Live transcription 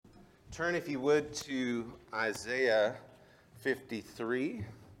Turn, if you would, to Isaiah 53.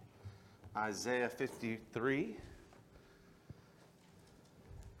 Isaiah 53.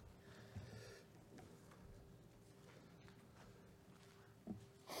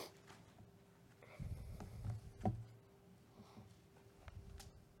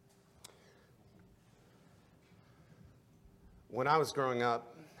 When I was growing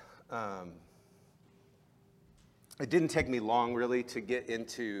up, it didn't take me long, really, to get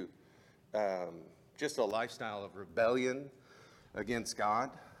into just a lifestyle of rebellion against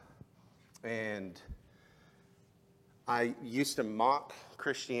God. And I used to mock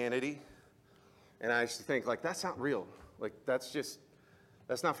Christianity, and I used to think, like, that's not real. Like, that's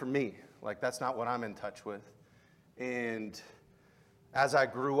not for me. Like, that's not what I'm in touch with. And as I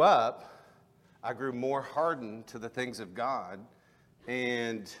grew up, I grew more hardened to the things of God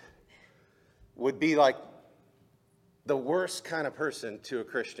and would be like the worst kind of person to a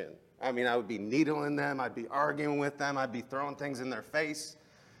Christian. I mean, I would be needling them. I'd be arguing with them. I'd be throwing things in their face.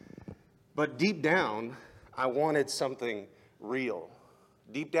 But deep down, I wanted something real.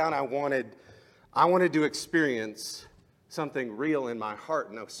 Deep down, I wanted to experience something real in my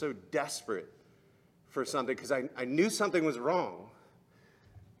heart. And I was so desperate for something because I knew something was wrong.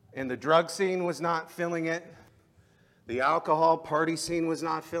 And the drug scene was not filling it. The alcohol party scene was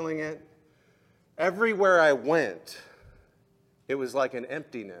not filling it. Everywhere I went, it was like an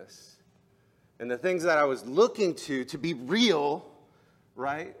emptiness. And the things that I was looking to be real,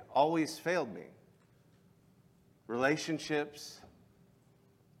 right, always failed me. Relationships,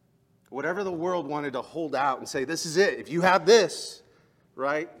 whatever the world wanted to hold out and say, this is it. If you have this,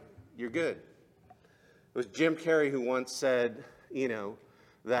 right, you're good. It was Jim Carrey who once said,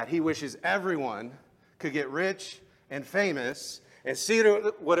 that he wishes everyone could get rich and famous and see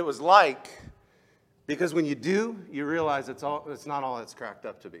what it was like, because when you do, you realize it's not all it's cracked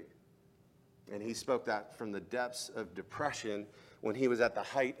up to be. And he spoke that from the depths of depression when he was at the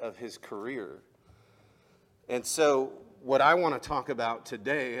height of his career. And so what I want to talk about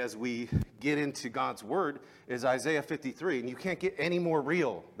today as we get into God's Word is Isaiah 53. And you can't get any more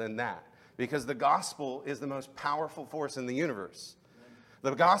real than that, because the gospel is the most powerful force in the universe.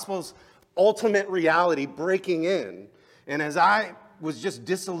 The gospel's ultimate reality breaking in. And as I was just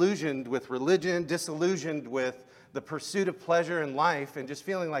disillusioned with religion, disillusioned with the pursuit of pleasure in life, and just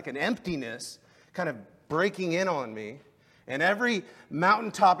feeling like an emptiness kind of breaking in on me, and every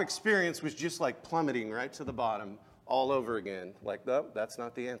mountaintop experience was just like plummeting right to the bottom all over again. Like, no, that's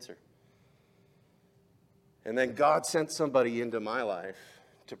not the answer. And then God sent somebody into my life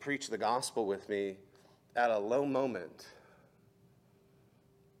to preach the gospel with me at a low moment,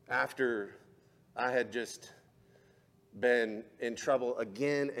 after I had just been in trouble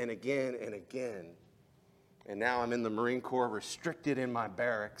again and again and again. And now I'm in the Marine Corps, restricted in my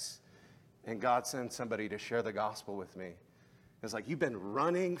barracks, and God sends somebody to share the gospel with me. It's like, you've been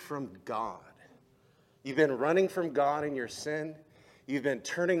running from God. You've been running from God in your sin. You've been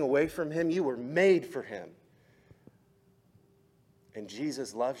turning away from Him. You were made for Him. And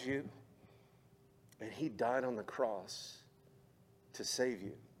Jesus loves you, and He died on the cross to save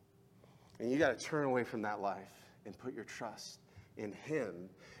you. And you got to turn away from that life and put your trust in Him.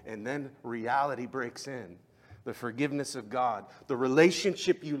 And then reality breaks in. The forgiveness of God, the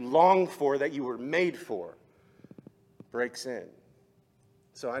relationship you long for, that you were made for, breaks in.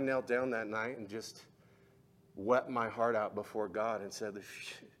 So I knelt down that night and just wept my heart out before God and said,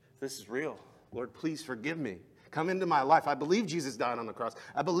 this is real. Lord, please forgive me. Come into my life. I believe Jesus died on the cross.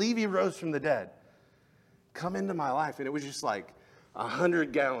 I believe He rose from the dead. Come into my life. And it was just like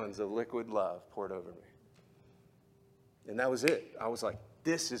 100 gallons of liquid love poured over me. And that was it. I was like,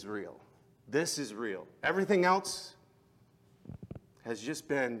 this is real. This is real. Everything else has just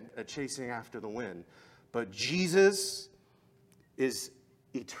been a chasing after the wind. But Jesus is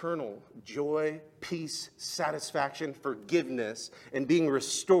eternal joy, peace, satisfaction, forgiveness, and being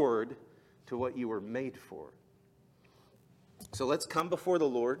restored to what you were made for. So let's come before the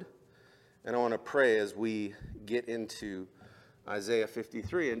Lord, and I want to pray as we get into Isaiah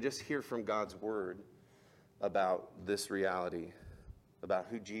 53 and just hear from God's Word about this reality, about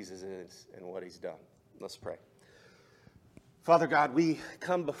who Jesus is and what He's done. Let's pray. Father God, we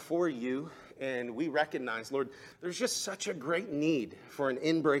come before You and we recognize, Lord, there's just such a great need for an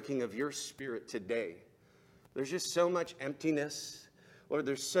inbreaking of Your Spirit today. There's just so much emptiness. Lord,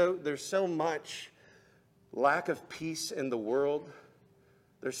 there's so much lack of peace in the world.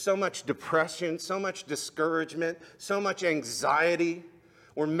 There's so much depression, so much discouragement, so much anxiety.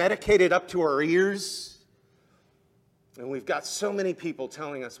 We're medicated up to our ears. And we've got so many people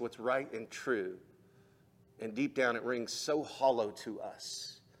telling us what's right and true. And deep down, it rings so hollow to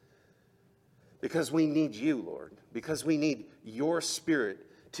us. Because we need you, Lord. Because we need your Spirit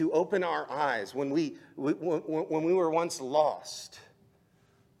to open our eyes. When we were once lost,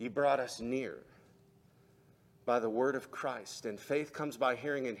 you brought us near by the word of Christ. And faith comes by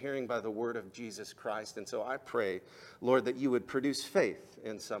hearing, and hearing by the word of Jesus Christ. And so I pray, Lord, that you would produce faith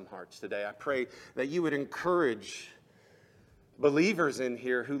in some hearts today. I pray that you would encourage believers in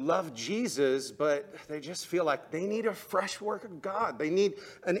here who love Jesus, but they just feel like they need a fresh work of God. They need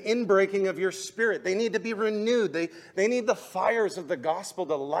an inbreaking of your Spirit. They need to be renewed. They need the fires of the gospel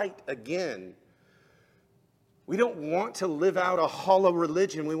to light again. We don't want to live out a hollow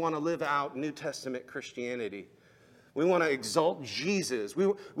religion. We want to live out New Testament Christianity. We want to exalt Jesus. We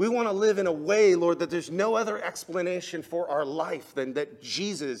want to live in a way, Lord, that there's no other explanation for our life than that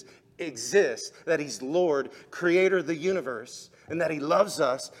Jesus exists, that he's Lord, creator of the universe, and that he loves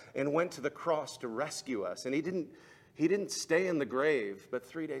us and went to the cross to rescue us. And he didn't stay in the grave, but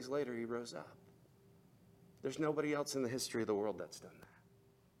 3 days later he rose up. There's nobody else in the history of the world that's done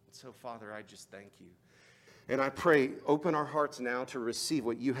that. So, Father, I just thank you. And I pray, open our hearts now to receive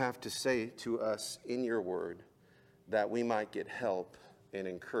what you have to say to us in your word, that we might get help and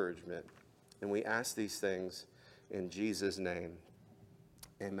encouragement. And we ask these things in Jesus' name.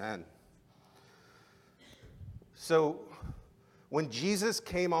 Amen. So, when Jesus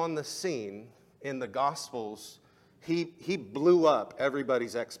came on the scene in the Gospels, he blew up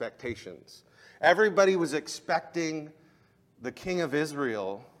everybody's expectations. Everybody was expecting the King of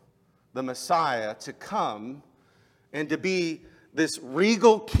Israel, the Messiah, to come and to be this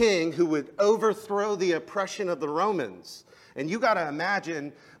regal king who would overthrow the oppression of the Romans. And you got to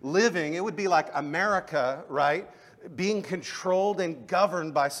imagine living, it would be like America, right? Being controlled and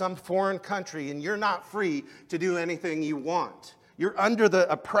governed by some foreign country, and you're not free to do anything you want. You're under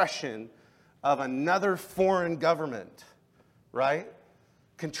the oppression of another foreign government, right?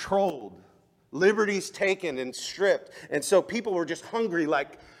 Controlled. Liberties taken and stripped. And so people were just hungry,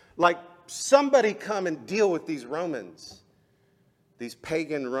 like somebody come and deal with these Romans, these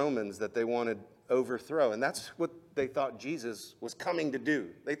pagan Romans that they wanted to overthrow. And that's what they thought Jesus was coming to do.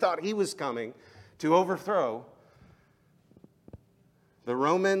 They thought he was coming to overthrow the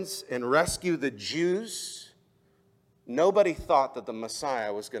Romans and rescue the Jews. Nobody thought that the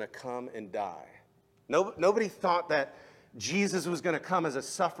Messiah was going to come and die. Nobody thought that Jesus was going to come as a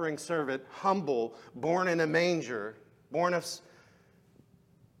suffering servant, humble, born in a manger, born of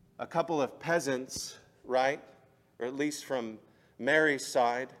a couple of peasants, right? Or at least from Mary's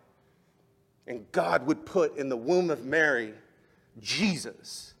side. And God would put in the womb of Mary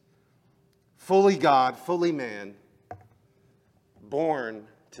Jesus, fully God, fully man, born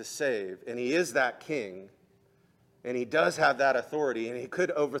to save. And he is that king. And he does have that authority. And he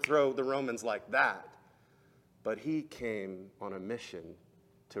could overthrow the Romans like that. But he came on a mission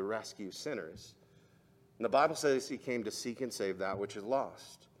to rescue sinners. And the Bible says he came to seek and save that which is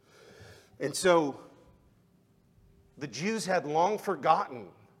lost. And so the Jews had long forgotten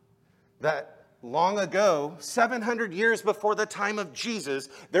that long ago, 700 years before the time of Jesus,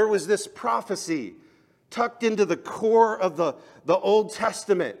 there was this prophecy tucked into the core of the Old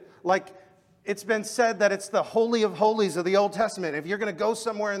Testament. Like, it's been said that it's the Holy of Holies of the Old Testament. If you're going to go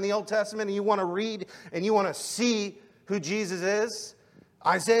somewhere in the Old Testament and you want to read and you want to see who Jesus is,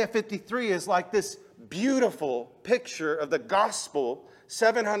 Isaiah 53 is like this beautiful picture of the gospel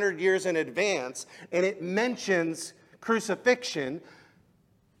 700 years in advance, and it mentions crucifixion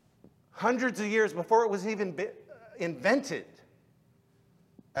hundreds of years before it was even invented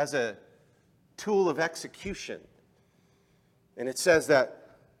as a tool of execution. And it says that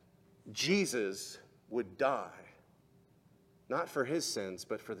Jesus would die, not for his sins,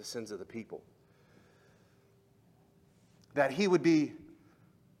 but for the sins of the people. That he would be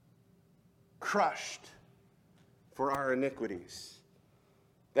crushed for our iniquities.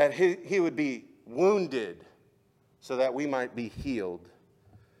 That he would be wounded so that we might be healed.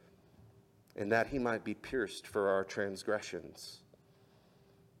 And that he might be pierced for our transgressions.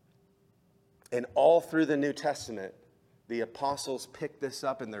 And all through the New Testament, the apostles pick this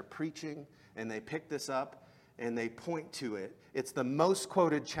up in their preaching, and they pick this up and they point to it. It's the most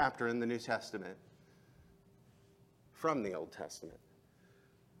quoted chapter in the New Testament from the Old Testament.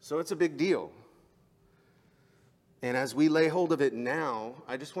 So it's a big deal. And as we lay hold of it now,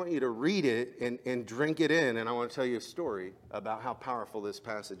 I just want you to read it and drink it in, and I want to tell you a story about how powerful this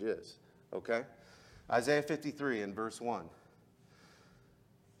passage is. Okay? Isaiah 53 in verse 1.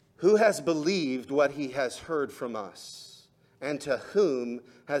 Who has believed what he has heard from us? And to whom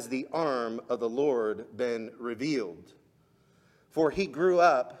has the arm of the Lord been revealed? For he grew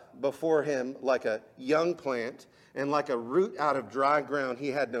up up before him like a young plant, and like a root out of dry ground. He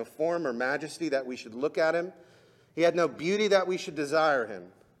had no form or majesty that we should look at him. He had no beauty that we should desire him.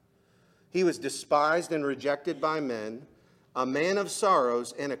 He was despised and rejected by men, a man of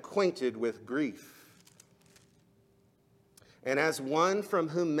sorrows and acquainted with grief. And as one from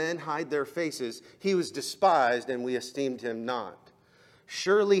whom men hide their faces, he was despised, and we esteemed him not.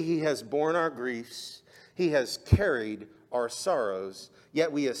 Surely he has borne our griefs, he has carried our sorrows,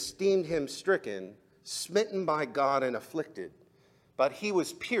 yet we esteemed him stricken, smitten by God, and afflicted. But he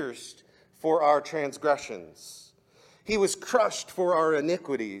was pierced for our transgressions. He was crushed for our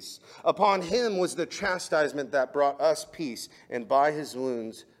iniquities. Upon him was the chastisement that brought us peace, and by his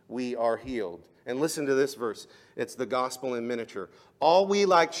wounds we are healed. And listen to this verse. It's the gospel in miniature. All we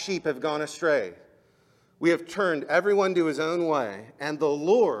like sheep have gone astray. We have turned everyone to his own way, and the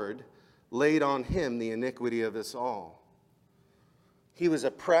Lord laid on him the iniquity of us all. He was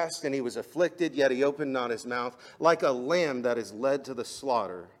oppressed and he was afflicted, yet he opened not his mouth. Like a lamb that is led to the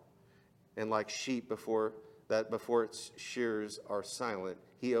slaughter, and like sheep before its shearers are silent,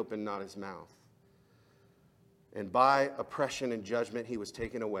 he opened not his mouth. And by oppression and judgment he was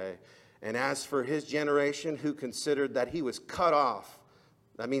taken away. And as for his generation, who considered that he was cut off,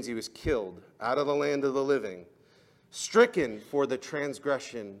 that means he was killed, out of the land of the living, stricken for the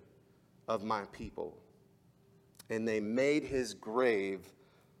transgression of my people. And they made his grave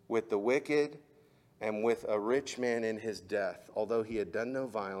with the wicked and with a rich man in his death, although he had done no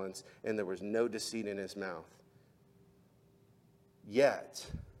violence and there was no deceit in his mouth. Yet,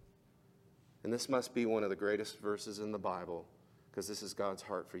 and this must be one of the greatest verses in the Bible, because this is God's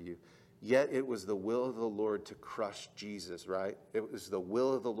heart for you. Yet it was the will of the Lord to crush Jesus, right? It was the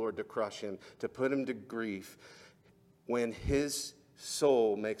will of the Lord to crush him, to put him to grief when his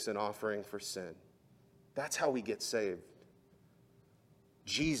soul makes an offering for sin. That's how we get saved.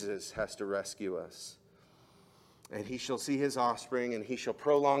 Jesus has to rescue us. And he shall see his offspring, and he shall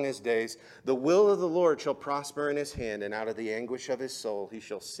prolong his days. The will of the Lord shall prosper in his hand, and out of the anguish of his soul he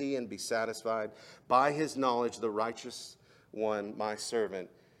shall see and be satisfied. By his knowledge the righteous one, my servant,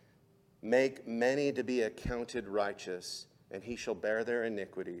 make many to be accounted righteous, and he shall bear their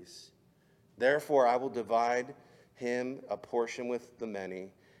iniquities. Therefore I will divide him a portion with the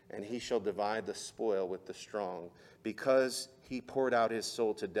many, and he shall divide the spoil with the strong, because he poured out his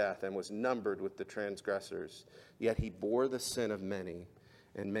soul to death and was numbered with the transgressors. Yet he bore the sin of many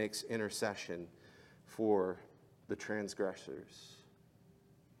and makes intercession for the transgressors.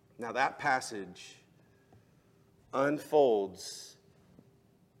 Now that passage unfolds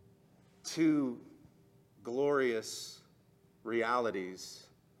two glorious realities.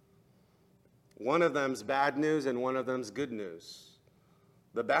 One of them's bad news and one of them's good news.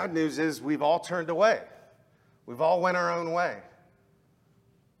 The bad news is we've all turned away. We've all went our own way.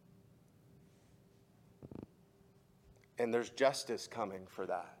 And there's justice coming for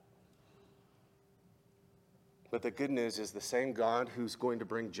that. But the good news is the same God who's going to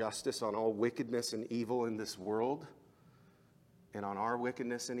bring justice on all wickedness and evil in this world and on our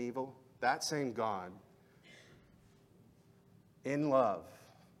wickedness and evil, that same God, in love,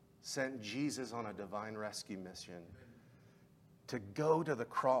 sent Jesus on a divine rescue mission to go to the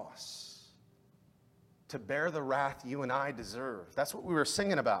cross, to bear the wrath you and I deserve. That's what we were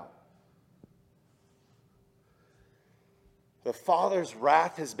singing about. The Father's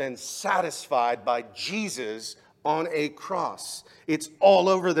wrath has been satisfied by Jesus on a cross. It's all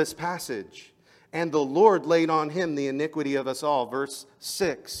over this passage. And the Lord laid on him the iniquity of us all. Verse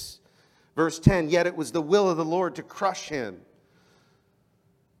 6. Verse 10, yet it was the will of the Lord to crush him.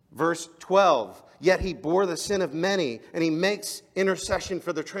 Verse 12, yet he bore the sin of many, and he makes intercession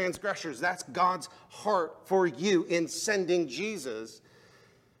for the transgressors. That's God's heart for you in sending Jesus.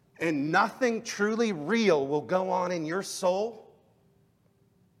 And nothing truly real will go on in your soul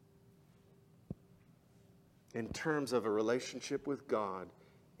in terms of a relationship with God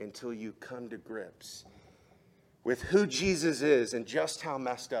until you come to grips with who Jesus is and just how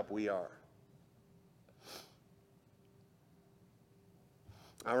messed up we are.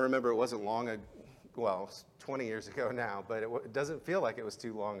 I remember it wasn't long ago, well, it's 20 years ago now, but it doesn't feel like it was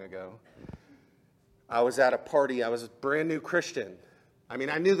too long ago. I was at a party. I was a brand new Christian. I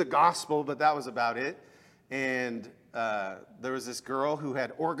mean, I knew the gospel, but that was about it. And there was this girl who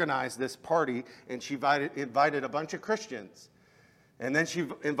had organized this party, and she invited a bunch of Christians. And then she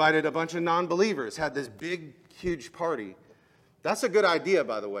invited a bunch of non-believers, had this big, huge party. That's a good idea,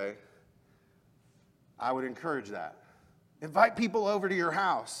 by the way. I would encourage that. Invite people over to your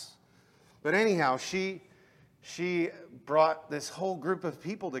house. But anyhow, she brought this whole group of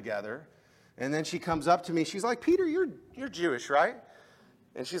people together, and then she comes up to me. She's like, Peter, you're Jewish, right?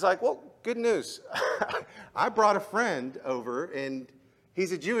 And she's like, well, good news. I brought a friend over, and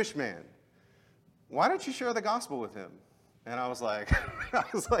he's a Jewish man. Why don't you share the gospel with him? And I was like,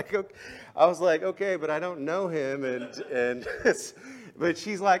 okay, but I don't know him, and but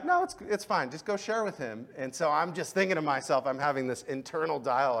she's like, no, it's fine, just go share with him. And so I'm just thinking to myself, I'm having this internal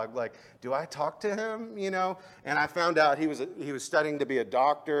dialogue, like, do I talk to him, you know? And I found out he was studying to be a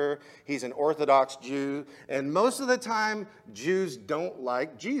doctor. He's an Orthodox Jew, and most of the time, Jews don't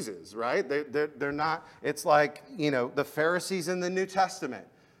like Jesus, right? They're not. It's like, you know, the Pharisees in the New Testament.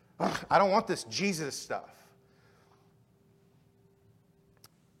 I don't want this Jesus stuff.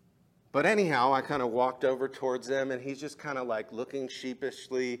 But anyhow, I kind of walked over towards them, and he's just kind of like looking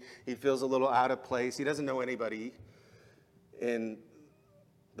sheepishly. He feels a little out of place. He doesn't know anybody in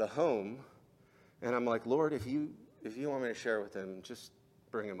the home. And I'm like, Lord, if you want me to share with him, just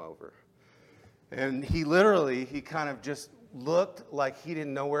bring him over. And he kind of just looked like he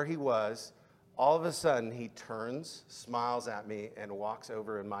didn't know where he was. All of a sudden, he turns, smiles at me, and walks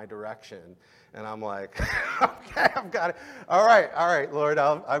over in my direction. And I'm like, okay, I've got it. All right, Lord,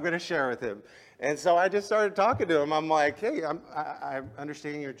 I'm going to share with him. And so I just started talking to him. I'm like, hey, I'm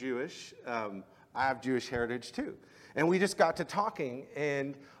understanding you're Jewish. I have Jewish heritage too. And we just got to talking.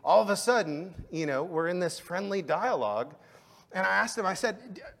 And all of a sudden, you know, we're in this friendly dialogue. And I asked him, I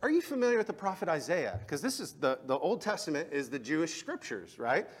said, are you familiar with the prophet Isaiah? Because this is the Old Testament is the Jewish scriptures,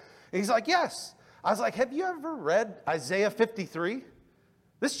 right? And he's like, yes. I was like, have you ever read Isaiah 53?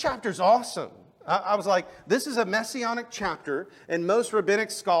 This chapter's awesome. I was like, this is a messianic chapter, and most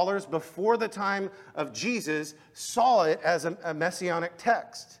rabbinic scholars before the time of Jesus saw it as a messianic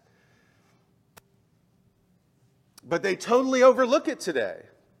text. But they totally overlook it today.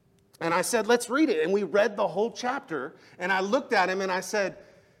 And I said, let's read it. And we read the whole chapter, and I looked at him and I said,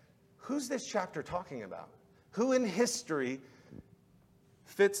 who's this chapter talking about? Who in history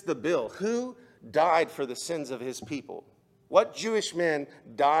fits the bill? Who died for the sins of his people? What Jewish man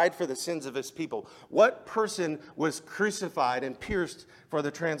died for the sins of his people? What person was crucified and pierced for the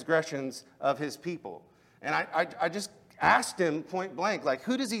transgressions of his people? And I just asked him point blank, like,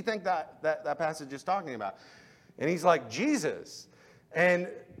 who does he think that passage is talking about? And he's like, Jesus. And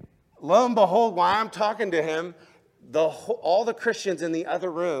lo and behold, while I'm talking to him, all the Christians in the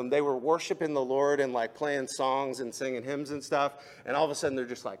other room, they were worshiping the Lord and like playing songs and singing hymns and stuff. And all of a sudden they're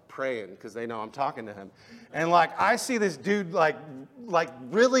just like praying because they know I'm talking to him. And like I see this dude like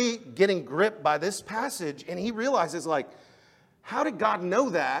really getting gripped by this passage, and he realizes like, how did God know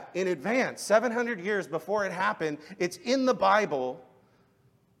that in advance? 700 years before it happened, it's in the Bible.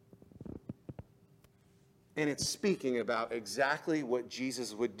 And it's speaking about exactly what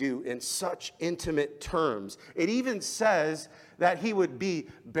Jesus would do in such intimate terms. It even says that he would be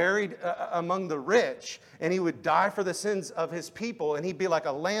buried among the rich, and he would die for the sins of his people, and he'd be like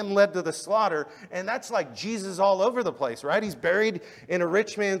a lamb led to the slaughter. And that's like Jesus all over the place, right? He's buried in a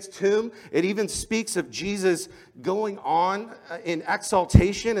rich man's tomb. It even speaks of Jesus going on in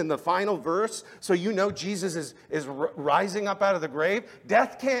exaltation in the final verse. So you know Jesus is rising up out of the grave.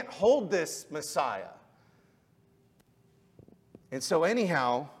 Death can't hold this Messiah. And so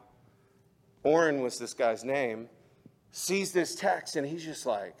anyhow, Oren was this guy's name, sees this text, and he's just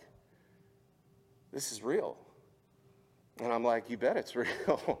like, this is real. And I'm like, you bet it's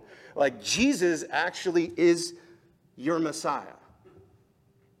real. Like, Jesus actually is your Messiah.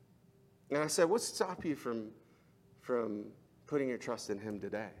 And I said, what's stop you from putting your trust in him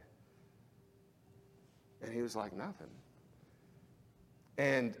today? And he was like, nothing.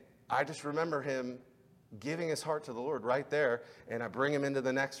 And I just remember him giving his heart to the Lord right there, and I bring him into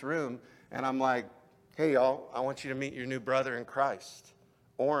the next room, and I'm like, hey, y'all, I want you to meet your new brother in Christ,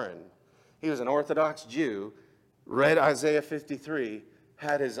 Oren. He was an Orthodox Jew, read Isaiah 53,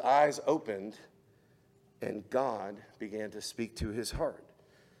 had his eyes opened, and God began to speak to his heart.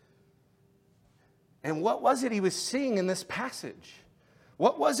 And what was it he was seeing in this passage?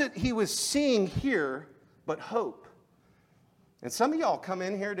 What was it he was seeing here but hope? And some of y'all come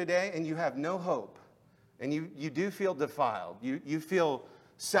in here today and you have no hope. And you do feel defiled. You feel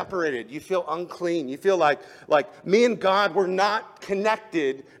separated. You feel unclean. You feel like me and God were not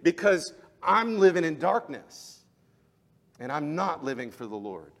connected because I'm living in darkness. And I'm not living for the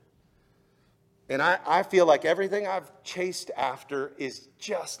Lord. And I feel like everything I've chased after is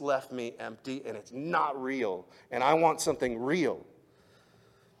just left me empty, and it's not real. And I want something real.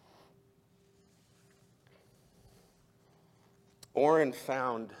 Oren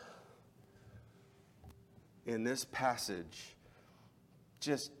found in this passage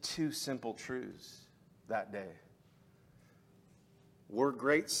just two simple truths that day. We're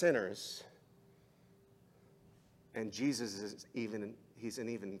great sinners, and Jesus is he's an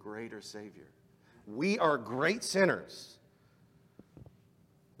even greater Savior. We are great sinners.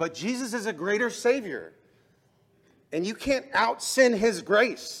 But Jesus is a greater Savior. And you can't out-sin his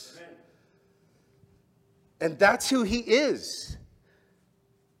grace. And that's who he is.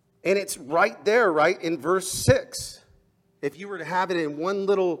 And it's right there, right in verse 6. If you were to have it in one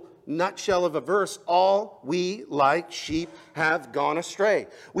little nutshell of a verse, all we like sheep have gone astray.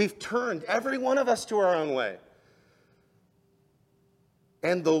 We've turned, every one of us, to our own way.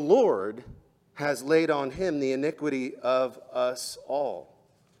 And the Lord has laid on him the iniquity of us all.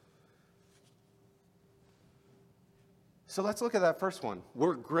 So let's look at that first one.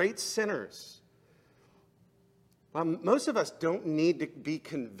 We're great sinners. Most of us don't need to be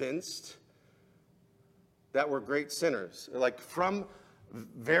convinced that we're great sinners. Like from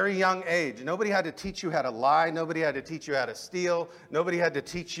very young age, nobody had to teach you how to lie. Nobody had to teach you how to steal. Nobody had to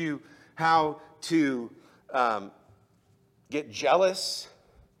teach you how to get jealous.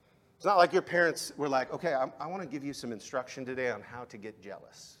 It's not like your parents were like, okay, I want to give you some instruction today on how to get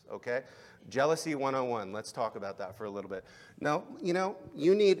jealous, okay? Jealousy 101. Let's talk about that for a little bit. No,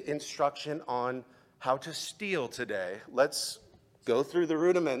 you need instruction on how to steal today. Let's go through the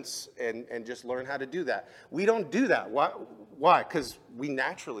rudiments and just learn how to do that. We don't do that. Why? Because we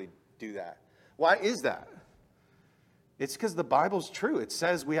naturally do that. Why is that? It's because the Bible's true. It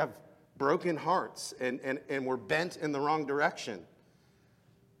says we have broken hearts and we're bent in the wrong direction.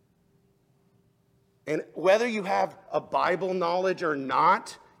 And whether you have a Bible knowledge or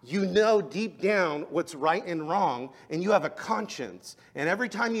not, you know deep down what's right and wrong, and you have a conscience. And every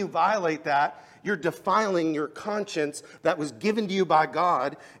time you violate that, you're defiling your conscience that was given to you by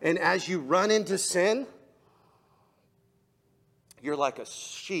God. And as you run into sin, you're like a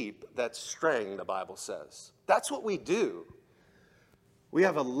sheep that's straying, the Bible says. That's what we do. We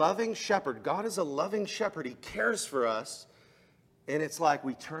have a loving shepherd. God is a loving shepherd. He cares for us. And it's like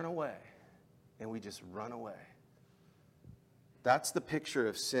we turn away and we just run away. That's the picture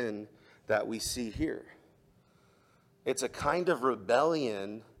of sin that we see here. It's a kind of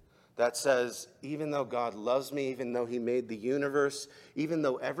rebellion that says, even though God loves me, even though he made the universe, even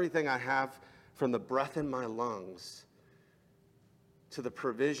though everything I have from the breath in my lungs to the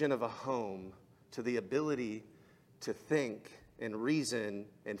provision of a home, to the ability to think and reason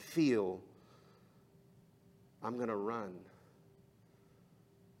and feel, I'm going to run.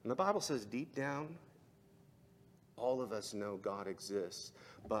 And the Bible says deep down, all of us know God exists,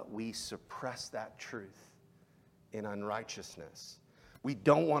 but we suppress that truth in unrighteousness. We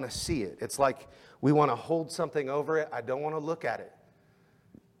don't want to see it. It's like we want to hold something over it. I don't want to look at it.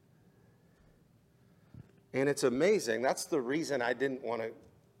 And it's amazing. That's the reason I didn't want to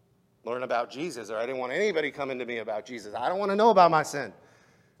learn about Jesus, or I didn't want anybody coming to me about Jesus. I don't want to know about my sin.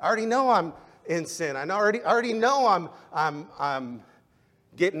 I already know I'm in sin. I already know I'm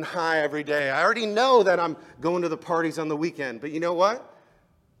getting high every day. I already know that I'm going to the parties on the weekend. But you know what?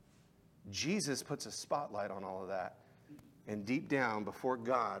 Jesus puts a spotlight on all of that. And deep down, before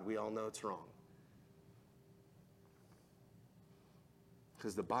God, we all know it's wrong.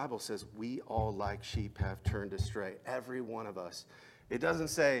 Because the Bible says we all like sheep have turned astray. Every one of us. It doesn't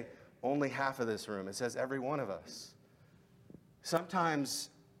say only half of this room. It says every one of us. Sometimes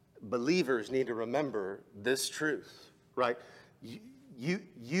believers need to remember this truth, right?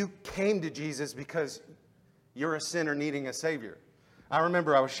 You came to Jesus because you're a sinner needing a Savior. I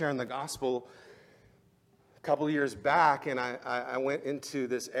remember I was sharing the gospel a couple of years back, and I went into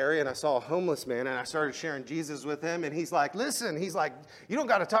this area, and I saw a homeless man, and I started sharing Jesus with him, and he's like, listen, you don't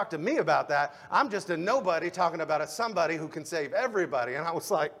got to talk to me about that. I'm just a nobody talking about a somebody who can save everybody. And I was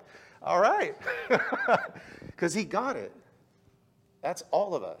like, all right, because he got it. That's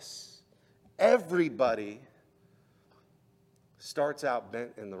all of us. Everybody starts out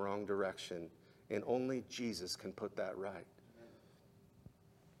bent in the wrong direction, and only Jesus can put that right.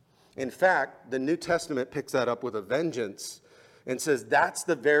 In fact, the New Testament picks that up with a vengeance and says that's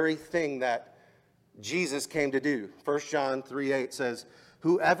the very thing that Jesus came to do. 1 John 3:8 says,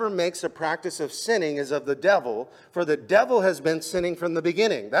 whoever makes a practice of sinning is of the devil, for the devil has been sinning from the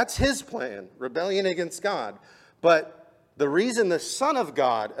beginning. That's his plan, rebellion against God. But the reason the Son of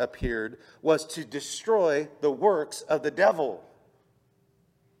God appeared was to destroy the works of the devil.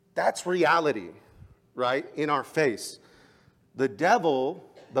 That's reality, right, in our face. The devil,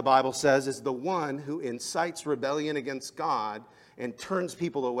 the Bible says, is the one who incites rebellion against God and turns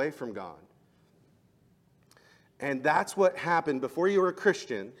people away from God. And that's what happened before you were a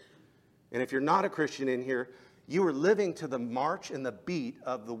Christian. And if you're not a Christian in here, you were living to the march and the beat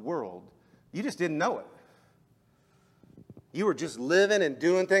of the world. You just didn't know it. You were just living and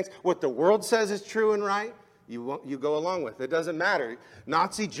doing things. What the world says is true and right, you go along with. It doesn't matter.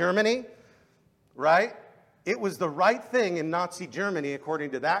 Nazi Germany, right? It was the right thing in Nazi Germany,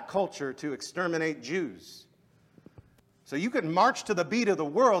 according to that culture, to exterminate Jews. So you could march to the beat of the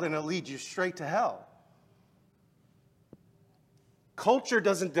world and it'll lead you straight to hell. Culture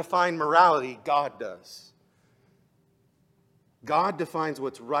doesn't define morality, God does. God defines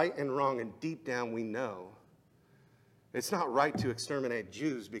what's right and wrong, and deep down we know it's not right to exterminate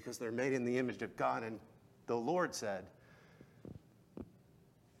Jews because they're made in the image of God, and the Lord said,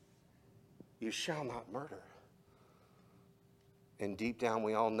 "You shall not murder." And deep down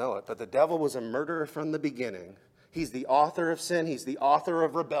we all know it. But the devil was a murderer from the beginning. He's the author of sin. He's the author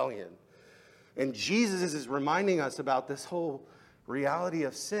of rebellion. And Jesus is reminding us about this whole reality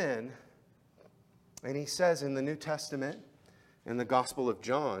of sin. And he says in the New Testament, in the Gospel of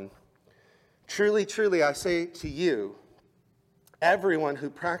John, "Truly, truly, I say to you, everyone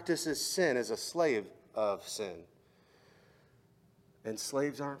who practices sin is a slave of sin." And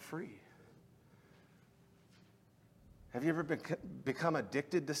slaves aren't free. Have you ever become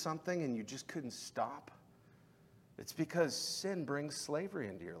addicted to something and you just couldn't stop? It's because sin brings slavery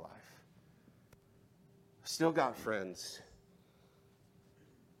into your life. Still got friends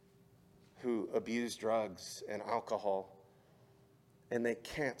who abuse drugs and alcohol, and they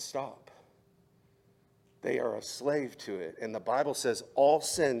can't stop. They are a slave to it. And the Bible says all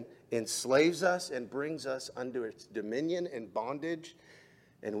sin enslaves us and brings us under its dominion and bondage,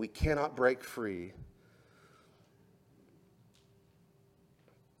 and we cannot break free.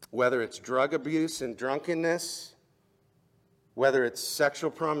 Whether it's drug abuse and drunkenness, whether it's sexual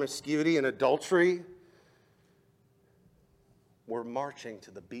promiscuity and adultery, we're marching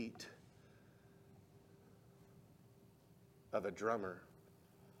to the beat of a drummer.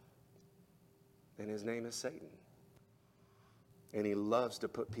 And his name is Satan. And he loves to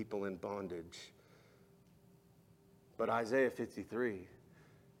put people in bondage. But Isaiah 53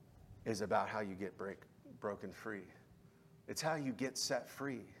 is about how you get broken free. It's how you get set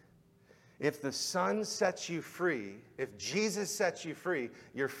free. If the Son sets you free, if Jesus sets you free,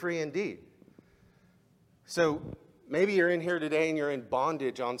 you're free indeed. So maybe you're in here today and you're in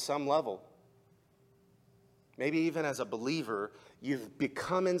bondage on some level. Maybe even as a believer, you've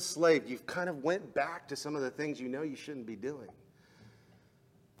become enslaved. You've kind of went back to some of the things you know you shouldn't be doing.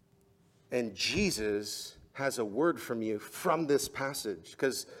 And Jesus has a word from you from this passage,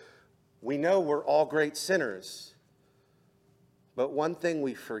 because we know we're all great sinners. But one thing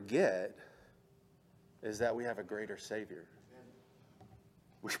we forget is that we have a greater Savior.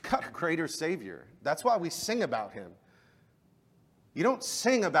 We've got a greater Savior. That's why we sing about him. You don't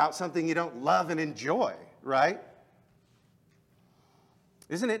sing about something you don't love and enjoy, right?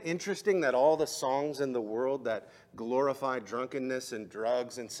 Isn't it interesting that all the songs in the world that glorify drunkenness and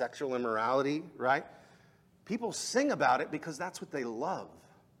drugs and sexual immorality, right? People sing about it because that's what they love.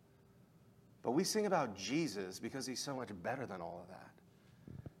 But we sing about Jesus because he's so much better than all of that.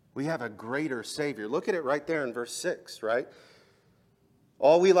 We have a greater Savior. Look at it right there in verse 6, right?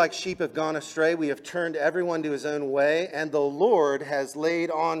 "All we like sheep have gone astray. We have turned everyone to his own way, and the Lord has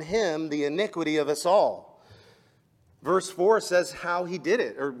laid on him the iniquity of us all." Verse 4 says how he did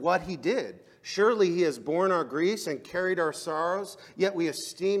it, or what he did. "Surely he has borne our griefs and carried our sorrows, yet we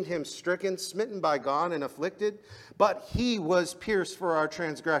esteemed him stricken, smitten by God, and afflicted. But he was pierced for our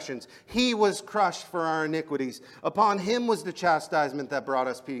transgressions. He was crushed for our iniquities. Upon him was the chastisement that brought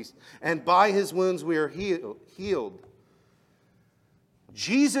us peace, and by his wounds we are healed."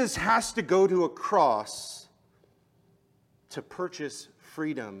 Jesus has to go to a cross to purchase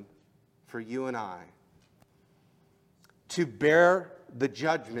freedom for you and I, to bear the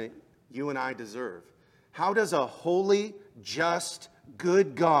judgment you and I deserve. How does a holy, just,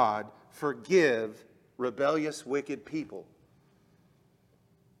 good God forgive rebellious, wicked people?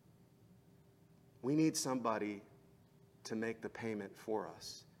 We need somebody to make the payment for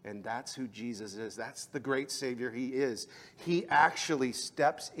us. And that's who Jesus is. That's the great Savior he is. He actually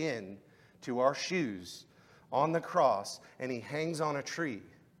steps in to our shoes on the cross, and he hangs on a tree.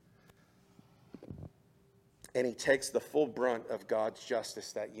 And he takes the full brunt of God's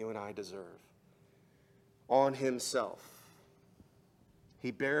justice that you and I deserve on himself. He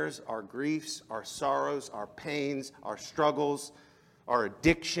bears our griefs, our sorrows, our pains, our struggles, our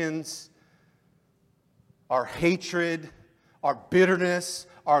addictions, our hatred, our bitterness,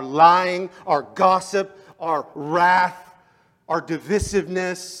 our lying, our gossip, our wrath, our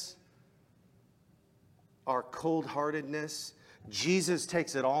divisiveness, our cold-heartedness. Jesus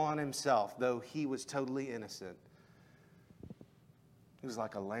takes it all on himself, though he was totally innocent. He was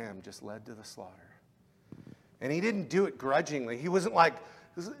like a lamb just led to the slaughter. And he didn't do it grudgingly. He wasn't like,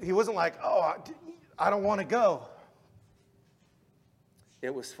 oh, I don't want to go.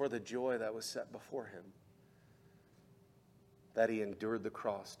 It was for the joy that was set before him that he endured the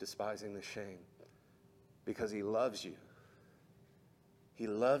cross, despising the shame, because he loves you. He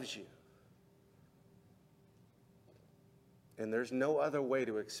loves you. And there's no other way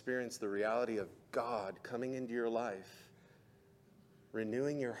to experience the reality of God coming into your life,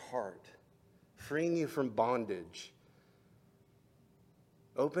 renewing your heart, freeing you from bondage,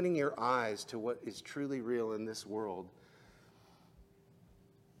 opening your eyes to what is truly real in this world,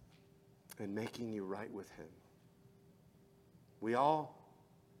 and making you right with him. We all,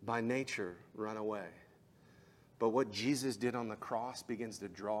 by nature, run away. But what Jesus did on the cross begins to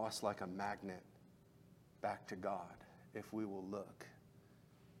draw us like a magnet back to God if we will look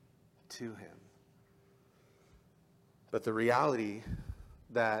to him. But the reality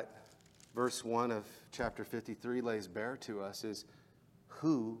that verse 1 of chapter 53 lays bare to us is,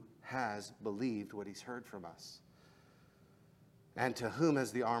 who has believed what he's heard from us? And to whom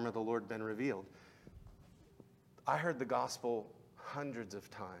has the arm of the Lord been revealed? I heard the gospel hundreds of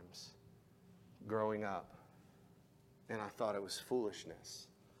times growing up, and I thought it was foolishness.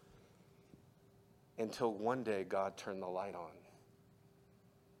 Until one day God turned the light on.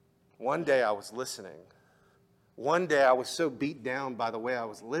 One day I was listening. One day I was so beat down by the way I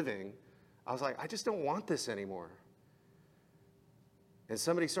was living, I was like, I just don't want this anymore. And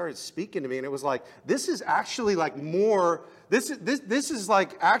somebody started speaking to me, and it was like, this is actually like more, this is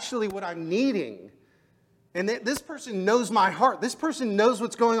like actually what I'm needing. And this person knows my heart. This person knows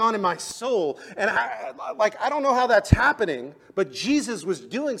what's going on in my soul. And I don't know how that's happening, but Jesus was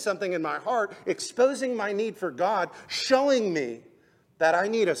doing something in my heart, exposing my need for God, showing me that I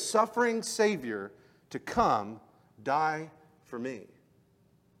need a suffering Savior to come die for me.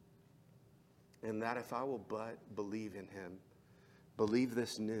 And that if I will but believe in him, believe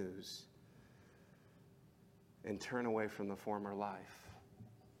this news, and turn away from the former life,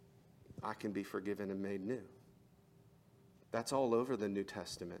 I can be forgiven and made new. That's all over the New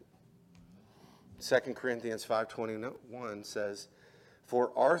Testament. 2 Corinthians 5:21 says,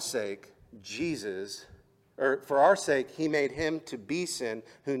 for our sake he made him to be sin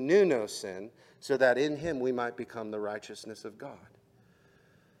who knew no sin, so that in him we might become the righteousness of God.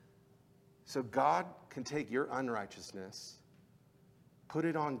 So God can take your unrighteousness, put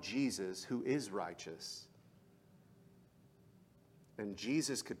it on Jesus who is righteous, and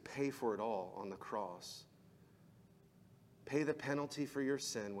Jesus could pay for it all on the cross. Pay the penalty for your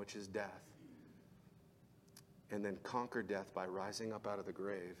sin, which is death, and then conquer death by rising up out of the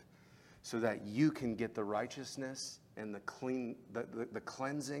grave, so that you can get the righteousness and the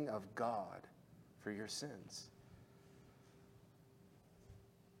cleansing of God for your sins.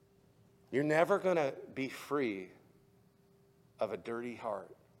 You're never going to be free of a dirty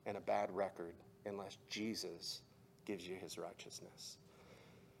heart and a bad record unless Jesus gives you his righteousness.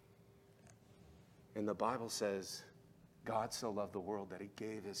 And the Bible says, God so loved the world that he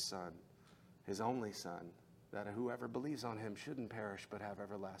gave his son, his only son, that whoever believes on him shouldn't perish but have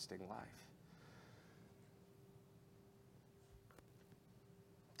everlasting life.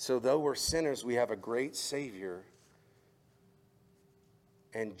 So though we're sinners, we have a great Savior,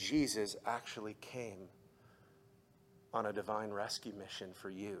 and Jesus actually came on a divine rescue mission for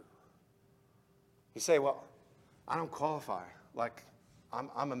you. You say, well, I don't qualify. Like,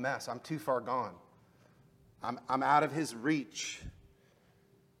 I'm a mess. I'm too far gone. I'm out of his reach.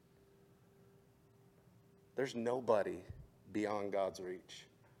 There's nobody beyond God's reach.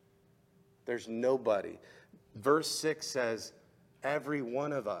 There's nobody. Verse 6 says, every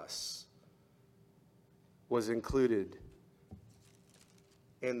one of us was included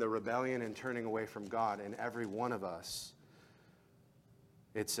in the rebellion and turning away from God. And every one of us,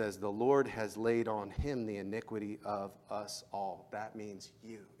 it says, the Lord has laid on him the iniquity of us all. That means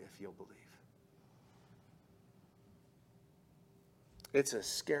you, if you'll believe. It's a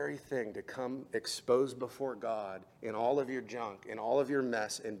scary thing to come exposed before God in all of your junk, in all of your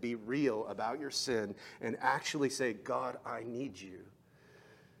mess, and be real about your sin and actually say, God, I need you.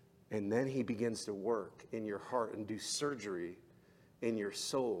 And then he begins to work in your heart and do surgery in your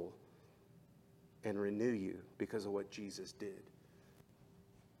soul and renew you because of what Jesus did.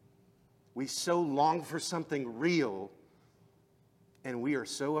 We so long for something real, and we are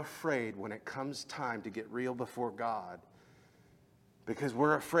so afraid when it comes time to get real before God, because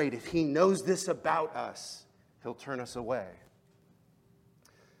we're afraid if he knows this about us, he'll turn us away.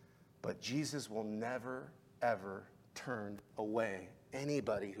 But Jesus will never, ever turn away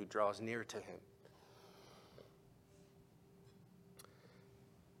anybody who draws near to him.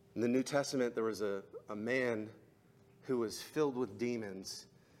 In the New Testament, there was a man who was filled with demons.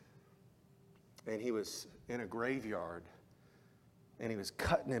 And he was in a graveyard, and he was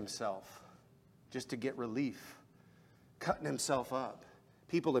cutting himself just to get relief, cutting himself up.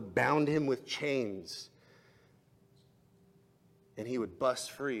 People had bound him with chains, and he would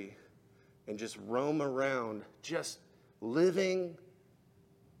bust free and just roam around, just living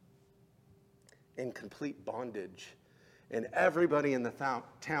in complete bondage. And everybody in the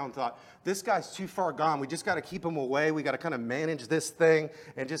town thought, this guy's too far gone. We just got to keep him away. We got to kind of manage this thing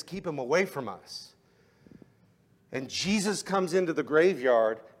and just keep him away from us. And Jesus comes into the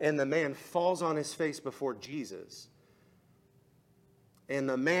graveyard, and the man falls on his face before Jesus. And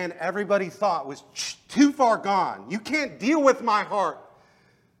the man everybody thought was too far gone. You can't deal with my heart.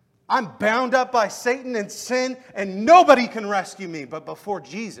 I'm bound up by Satan and sin, and nobody can rescue me. But before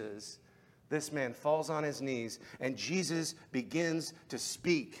Jesus, this man falls on his knees, and Jesus begins to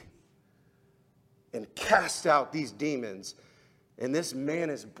speak and cast out these demons. And this man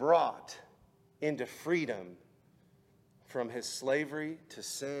is brought into freedom from his slavery to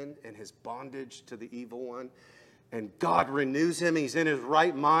sin and his bondage to the evil one. And God renews him. He's in his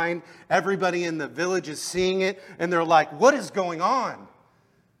right mind. Everybody in the village is seeing it, and they're like, what is going on?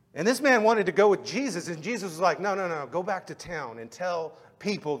 And this man wanted to go with Jesus, and Jesus was like, no, go back to town and tell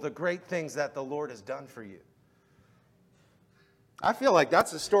people the great things that the Lord has done for you. I feel like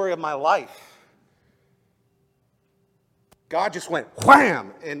that's the story of my life. God just went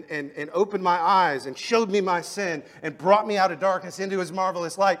wham and opened my eyes and showed me my sin and brought me out of darkness into his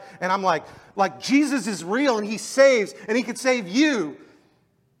marvelous light. And I'm like Jesus is real, and he saves, and he could save you.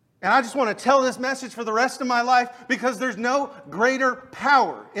 And I just want to tell this message for the rest of my life, because there's no greater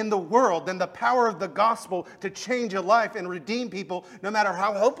power in the world than the power of the gospel to change a life and redeem people, no matter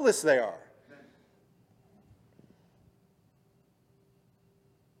how hopeless they are.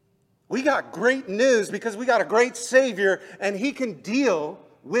 We got great news because we got a great Savior, and he can deal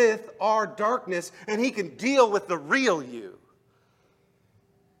with our darkness, and he can deal with the real you.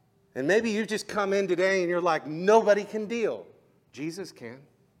 And maybe you just come in today and you're like, nobody can deal. Jesus can.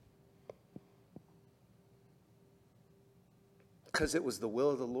 Because it was the will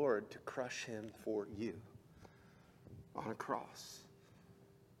of the Lord to crush him for you on a cross.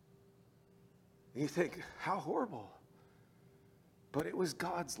 And you think, how horrible. But it was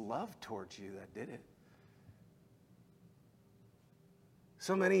God's love towards you that did it.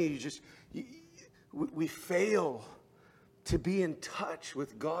 So many of you we fail to be in touch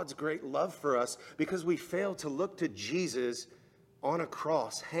with God's great love for us because we fail to look to Jesus on a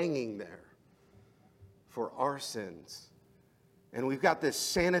cross hanging there for our sins. And we've got this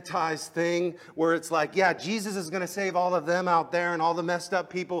sanitized thing where it's like, yeah, Jesus is going to save all of them out there and all the messed up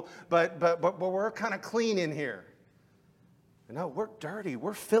people, but we're kind of clean in here. No, we're dirty,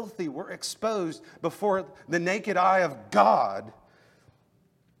 we're filthy, we're exposed before the naked eye of God.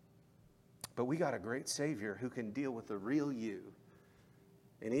 But we got a great Savior who can deal with the real you.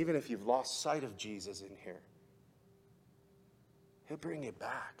 And even if you've lost sight of Jesus in here, he'll bring you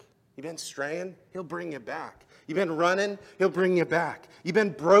back. You've been straying, he'll bring you back. You've been running, he'll bring you back. You've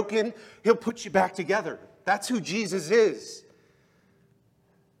been broken, he'll put you back together. That's who Jesus is.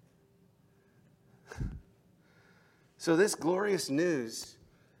 So this glorious news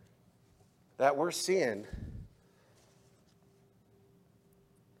that we're seeing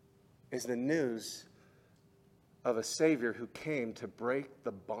is the news of a Savior who came to break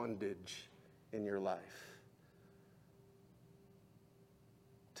the bondage in your life.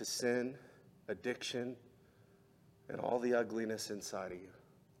 To sin, addiction, and all the ugliness inside of you.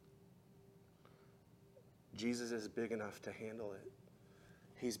 Jesus is big enough to handle it.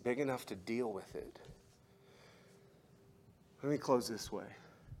 He's big enough to deal with it. Let me close this way.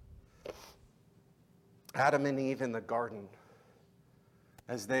 Adam and Eve in the garden,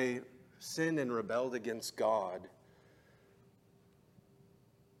 as they sinned and rebelled against God,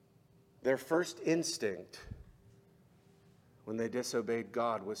 their first instinct when they disobeyed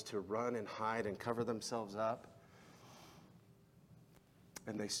God was to run and hide and cover themselves up.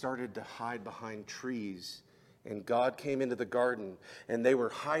 And they started to hide behind trees. And God came into the garden, and they were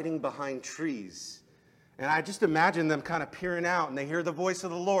hiding behind trees. And I just imagine them kind of peering out, and they hear the voice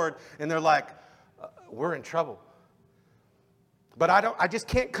of the Lord, and they're like, we're in trouble. But I just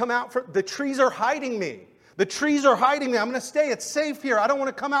can't come out. The trees are hiding me. The trees are hiding me. I'm going to stay. It's safe here. I don't want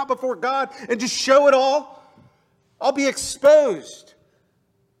to come out before God and just show it all. I'll be exposed.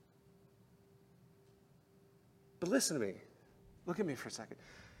 But listen to me. Look at me for a second.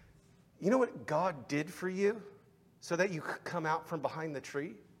 You know what God did for you so that you could come out from behind the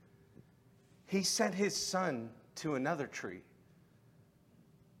tree? He sent his son to another tree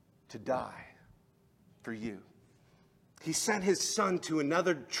to die for you. He sent his son to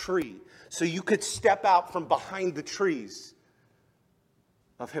another tree so you could step out from behind the trees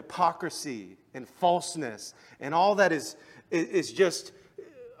of hypocrisy and falseness and all that is just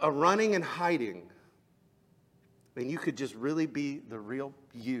a running and hiding. And you could just really be the real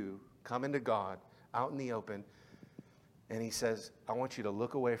you, come into God out in the open. And he says, I want you to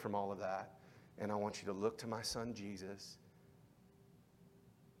look away from all of that. And I want you to look to my son Jesus.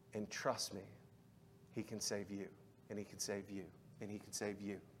 And trust me, he can save you. And he can save you. And he can save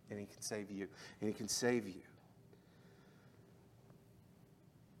you. And he can save you. And he can save you.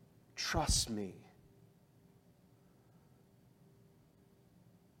 Trust me.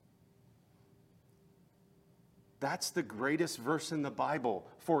 That's the greatest verse in the Bible.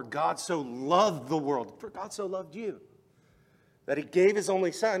 For God so loved the world. For God so loved you. That he gave his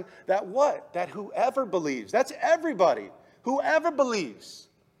only son. That what? That whoever believes. That's everybody. Whoever believes.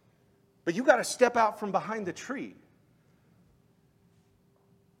 But you got to step out from behind the tree.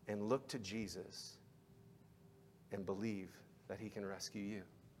 And look to Jesus. And believe that he can rescue you.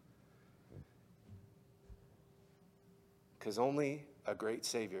 Because only a great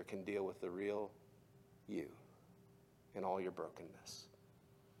Savior can deal with the real you. In all your brokenness.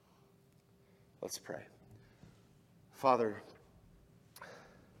 Let's pray. Father,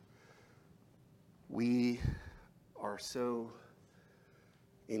 we are so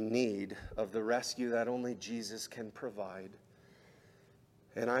in need of the rescue that only Jesus can provide.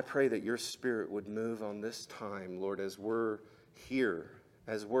 And I pray that your Spirit would move on this time, Lord, as we're here,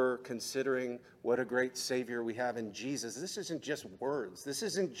 as we're considering what a great Savior we have in Jesus. This isn't just words. This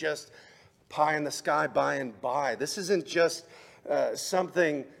isn't just pie in the sky by and by. This isn't just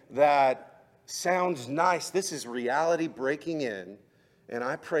something that sounds nice. This is reality breaking in. And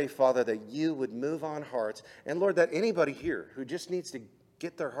I pray, Father, that you would move on hearts. And Lord, that anybody here who just needs to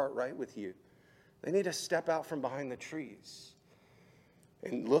get their heart right with you, they need to step out from behind the trees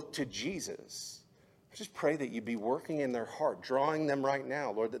and look to Jesus. I just pray that you be working in their heart, drawing them right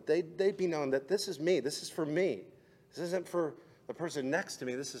now, Lord, that they'd be known that this is me. This is for me. This isn't for the person next to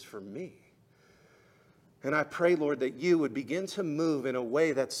me. This is for me. And I pray, Lord, that you would begin to move in a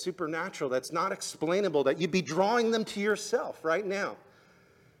way that's supernatural, that's not explainable, that you'd be drawing them to yourself right now.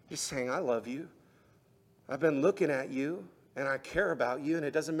 Just saying, I love you. I've been looking at you, and I care about you, and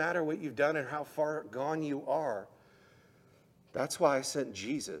it doesn't matter what you've done and how far gone you are. That's why I sent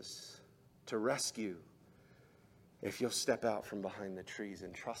Jesus to rescue if you'll step out from behind the trees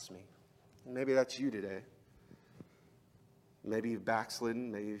and trust me. Maybe that's you today. Maybe you've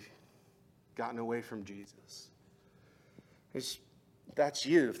backslidden, maybe you've gotten away from Jesus. If that's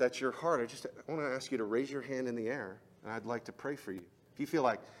you, if that's your heart, I want to ask you to raise your hand in the air, and I'd like to pray for you. If you feel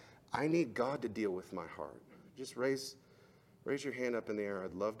like, I need God to deal with my heart, just raise your hand up in the air.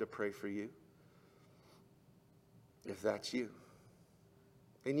 I'd love to pray for you, if that's you.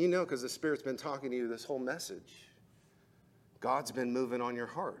 And you know, because the Spirit's been talking to you this whole message. God's been moving on your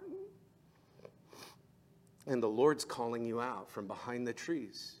heart. And the Lord's calling you out from behind the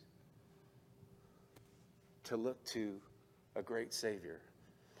trees to look to a great Savior.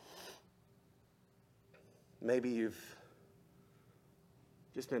 Maybe you've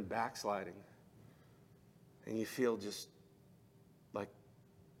just been backsliding and you feel just like,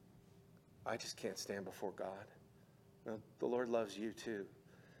 I just can't stand before God. No, the Lord loves you too.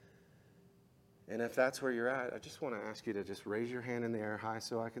 And if that's where you're at, I just want to ask you to just raise your hand in the air high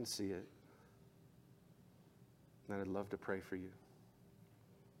so I can see it. And I'd love to pray for you.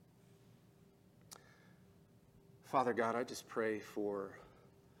 Father God, I just pray for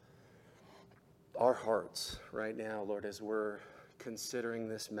our hearts right now, Lord, as we're considering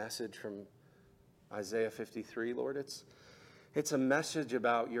this message from Isaiah 53, Lord. It's a message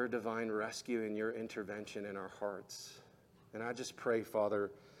about your divine rescue and your intervention in our hearts. And I just pray,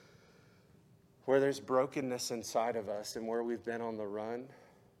 Father, where there's brokenness inside of us and where we've been on the run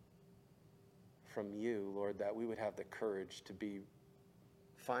from you, Lord, that we would have the courage to be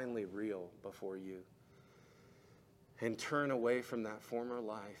finally real before you. And turn away from that former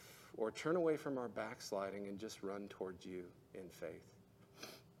life, or turn away from our backsliding and just run towards you in faith.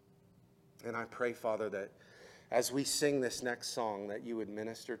 And I pray, Father, that as we sing this next song, that you would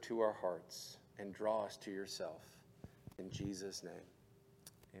minister to our hearts and draw us to yourself. In Jesus' name,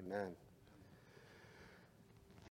 amen.